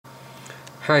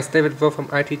Hi, it's David Vo from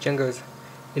IT Jungles.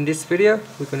 In this video,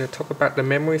 we're going to talk about the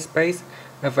memory space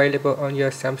available on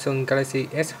your Samsung Galaxy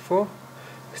S4.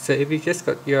 So if you just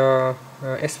got your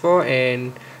S4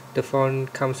 and the phone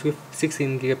comes with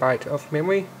 16GB of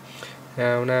memory,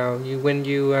 when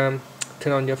you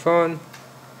turn on your phone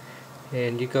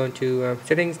and you go into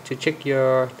settings to check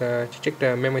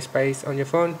the memory space on your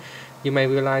phone, you may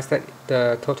realize that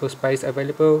the total space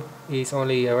available is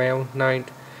only around 9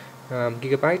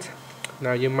 gigabytes.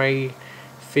 Now you may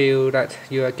feel that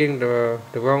you are getting the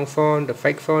wrong phone, the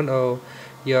fake phone, or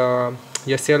your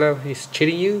seller is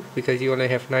cheating you because you only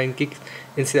have 9 gigs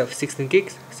instead of 16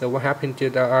 gigs. So what happened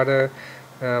to the other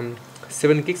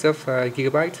 7 gigs of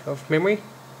gigabyte of memory?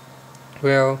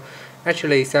 Well,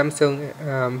 actually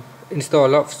Samsung install a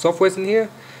lot of softwares in here,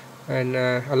 and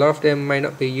a lot of them might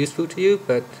not be useful to you,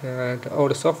 but all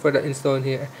the software that installed in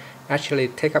here actually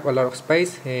take up a lot of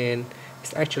space, and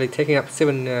it's actually taking up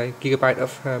 7 gigabyte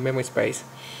of memory space.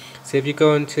 So if you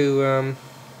go into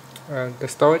the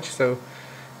storage, so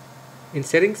in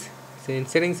settings,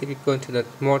 if you go into the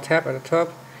more tab at the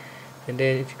top, and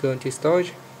then if you go into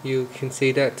storage, you can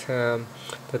see that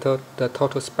the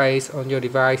total space on your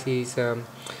device is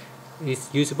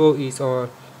usable is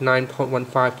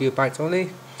 9.15 gigabytes only.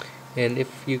 And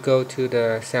if you go to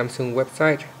the Samsung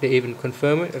website, they even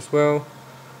confirm it as well.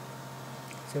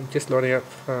 So I'm just loading up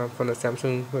from the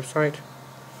Samsung website.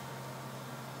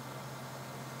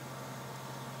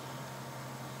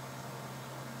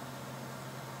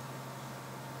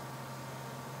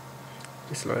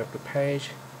 Just load up the page.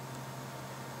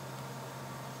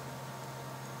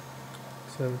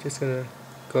 So I'm just gonna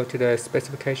go to the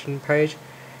specification page,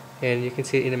 and you can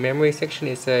see in the memory section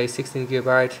it's a 16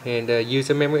 gigabyte, and the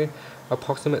user memory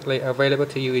approximately available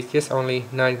to you is just only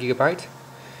 9 gigabyte.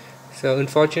 So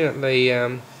unfortunately,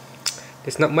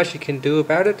 there's not much you can do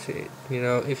about it. You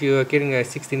know, if you're getting a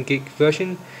 16 gig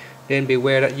version, then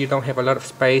beware that you don't have a lot of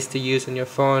space to use on your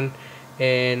phone.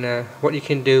 And what you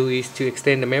can do is to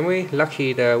extend the memory.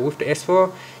 Lucky with the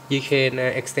S4, you can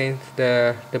extend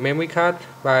the memory card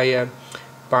by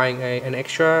buying an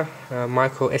extra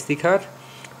micro SD card.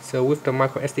 So with the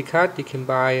micro SD card, you can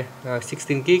buy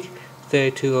 16 gig,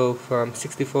 32 of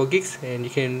 64 gigs, and you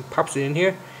can pop it in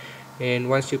here. And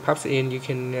once you pop it in, you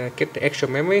can get the extra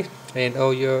memory, and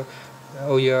all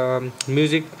your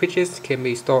music pictures can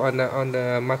be stored on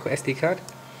the micro SD card.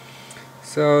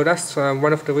 So that's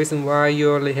one of the reasons why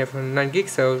you only have 9 gig.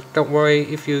 So don't worry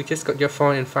if you just got your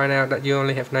phone and find out that you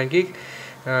only have 9 gig.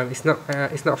 It's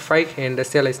not fake, and the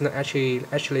seller is not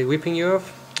actually ripping you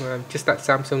off. Just that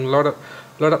Samsung load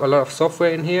up a lot of software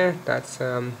in here that's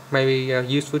maybe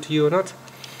useful to you or not,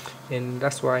 and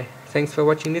that's why. Thanks for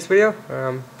watching this video.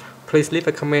 Please leave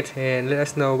a comment and let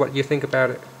us know what you think about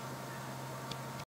it.